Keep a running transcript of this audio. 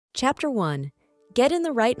Chapter 1. Get in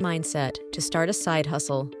the right mindset to start a side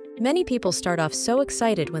hustle. Many people start off so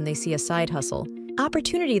excited when they see a side hustle,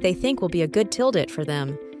 opportunity they think will be a good tilde for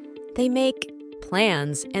them. They make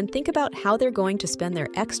plans and think about how they're going to spend their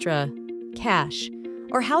extra cash,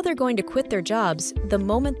 or how they're going to quit their jobs the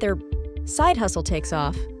moment their side hustle takes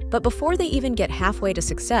off. But before they even get halfway to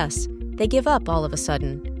success, they give up all of a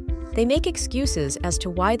sudden. They make excuses as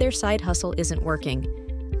to why their side hustle isn't working.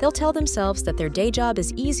 They'll tell themselves that their day job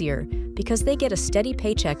is easier because they get a steady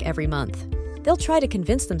paycheck every month. They'll try to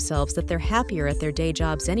convince themselves that they're happier at their day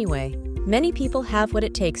jobs anyway. Many people have what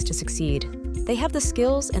it takes to succeed. They have the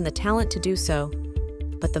skills and the talent to do so.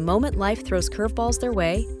 But the moment life throws curveballs their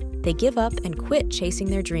way, they give up and quit chasing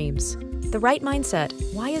their dreams. The right mindset,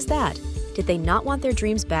 why is that? Did they not want their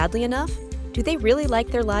dreams badly enough? Do they really like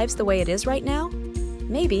their lives the way it is right now?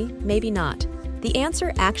 Maybe, maybe not. The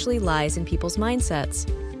answer actually lies in people's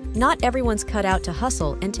mindsets. Not everyone's cut out to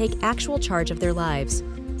hustle and take actual charge of their lives.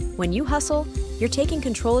 When you hustle, you're taking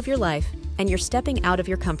control of your life and you're stepping out of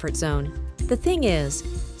your comfort zone. The thing is,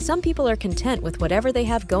 some people are content with whatever they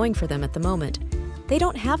have going for them at the moment. They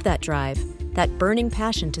don't have that drive, that burning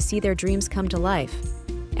passion to see their dreams come to life.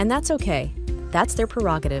 And that's okay. That's their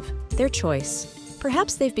prerogative, their choice.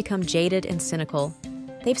 Perhaps they've become jaded and cynical.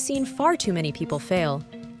 They've seen far too many people fail,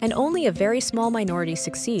 and only a very small minority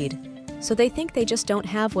succeed. So they think they just don't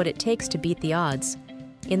have what it takes to beat the odds.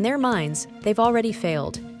 In their minds, they've already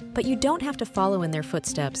failed, but you don't have to follow in their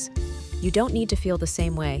footsteps. You don't need to feel the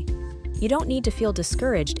same way. You don't need to feel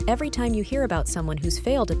discouraged every time you hear about someone who's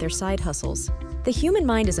failed at their side hustles. The human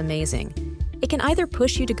mind is amazing. It can either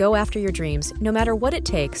push you to go after your dreams, no matter what it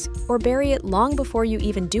takes, or bury it long before you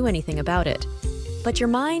even do anything about it. But your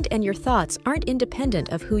mind and your thoughts aren't independent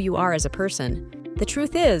of who you are as a person. The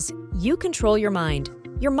truth is, you control your mind.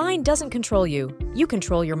 Your mind doesn't control you. You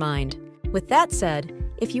control your mind. With that said,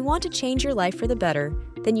 if you want to change your life for the better,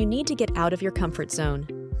 then you need to get out of your comfort zone.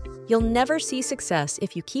 You'll never see success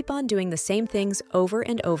if you keep on doing the same things over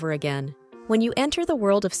and over again. When you enter the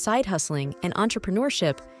world of side hustling and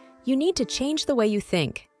entrepreneurship, you need to change the way you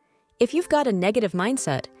think. If you've got a negative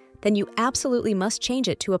mindset, then you absolutely must change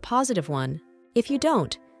it to a positive one. If you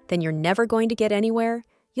don't, then you're never going to get anywhere.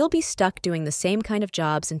 You'll be stuck doing the same kind of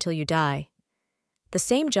jobs until you die. The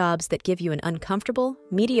same jobs that give you an uncomfortable,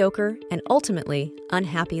 mediocre, and ultimately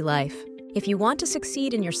unhappy life. If you want to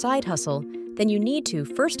succeed in your side hustle, then you need to,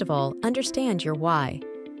 first of all, understand your why.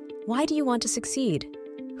 Why do you want to succeed?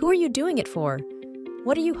 Who are you doing it for?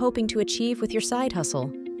 What are you hoping to achieve with your side hustle?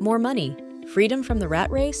 More money? Freedom from the rat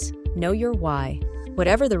race? Know your why.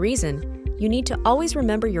 Whatever the reason, you need to always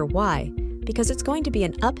remember your why, because it's going to be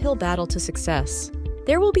an uphill battle to success.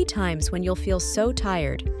 There will be times when you'll feel so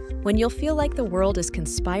tired, when you'll feel like the world is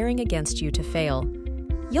conspiring against you to fail.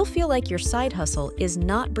 You'll feel like your side hustle is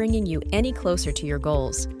not bringing you any closer to your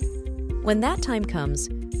goals. When that time comes,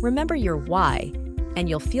 remember your why, and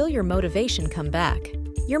you'll feel your motivation come back.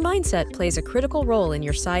 Your mindset plays a critical role in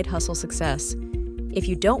your side hustle success. If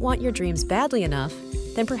you don't want your dreams badly enough,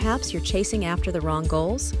 then perhaps you're chasing after the wrong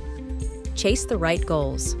goals. Chase the right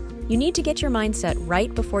goals. You need to get your mindset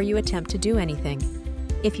right before you attempt to do anything.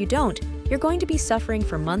 If you don't, you're going to be suffering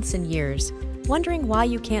for months and years, wondering why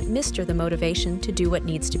you can't muster the motivation to do what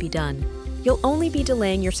needs to be done. You'll only be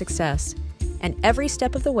delaying your success, and every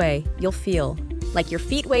step of the way, you'll feel like your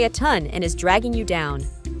feet weigh a ton and is dragging you down.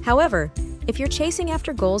 However, if you're chasing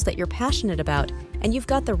after goals that you're passionate about and you've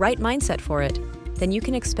got the right mindset for it, then you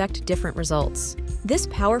can expect different results. This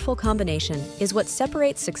powerful combination is what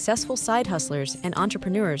separates successful side hustlers and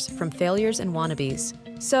entrepreneurs from failures and wannabes.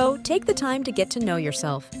 So, take the time to get to know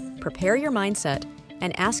yourself, prepare your mindset,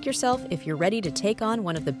 and ask yourself if you're ready to take on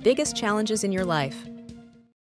one of the biggest challenges in your life.